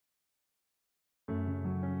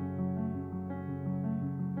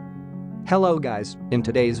Hello guys, in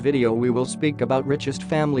today's video we will speak about richest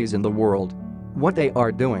families in the world, what they are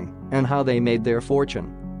doing, and how they made their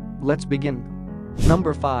fortune. Let's begin.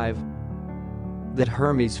 Number 5. The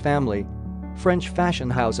Hermès family. French fashion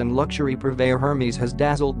house and luxury purveyor Hermès has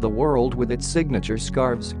dazzled the world with its signature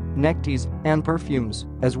scarves, neckties, and perfumes,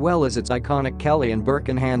 as well as its iconic Kelly and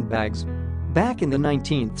Birkin handbags. Back in the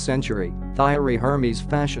 19th century, Thierry Hermès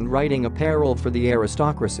fashioned writing apparel for the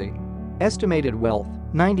aristocracy. Estimated wealth,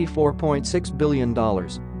 $94.6 billion.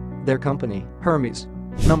 Their company, Hermès.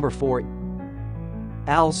 Number 4.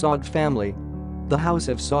 Al Saud family. The House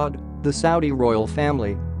of Saud, the Saudi royal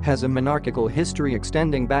family, has a monarchical history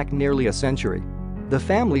extending back nearly a century. The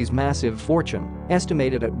family's massive fortune,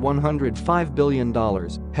 estimated at $105 billion,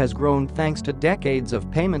 has grown thanks to decades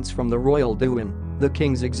of payments from the royal Diwan, the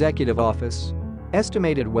king's executive office.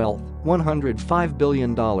 Estimated wealth, $105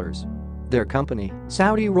 billion. Their company,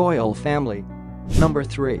 Saudi royal family. Number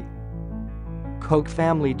 3. Koch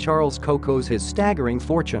family. Charles Koch owes his staggering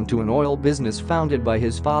fortune to an oil business founded by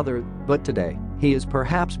his father, but today, he is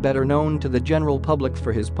perhaps better known to the general public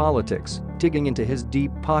for his politics, digging into his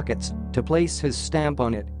deep pockets to place his stamp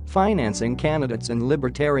on it, financing candidates in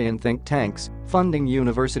libertarian think tanks, funding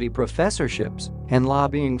university professorships, and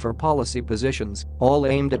lobbying for policy positions, all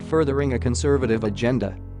aimed at furthering a conservative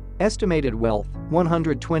agenda. Estimated wealth,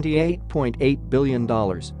 $128.8 billion.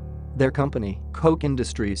 Their company, Koch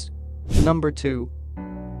Industries. Number 2.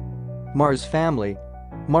 Mars family.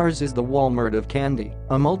 Mars is the Walmart of candy,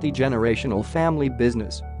 a multi-generational family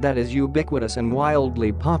business that is ubiquitous and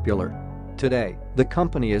wildly popular. Today, the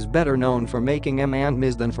company is better known for making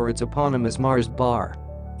M&Ms than for its eponymous Mars bar.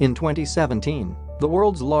 In 2017, the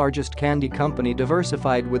world's largest candy company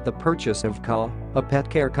diversified with the purchase of KA, a pet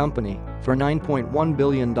care company, for $9.1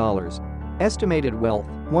 billion. Estimated wealth,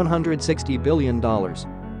 $160 billion.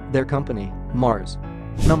 Their company, Mars.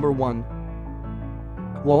 Number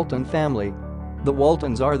 1. Walton family. The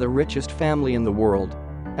Waltons are the richest family in the world.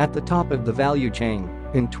 At the top of the value chain,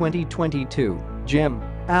 in 2022, Jim,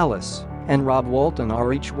 Alice, and Rob Walton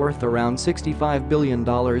are each worth around $65 billion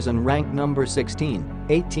and ranked number 16,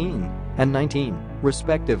 18, and 19,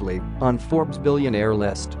 respectively, on Forbes' billionaire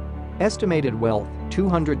list. Estimated wealth,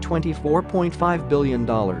 $224.5 billion.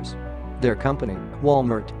 Their company,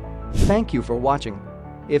 Walmart. Thank you for watching.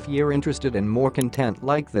 If you're interested in more content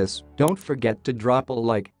like this, don't forget to drop a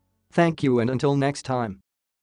like. Thank you and until next time.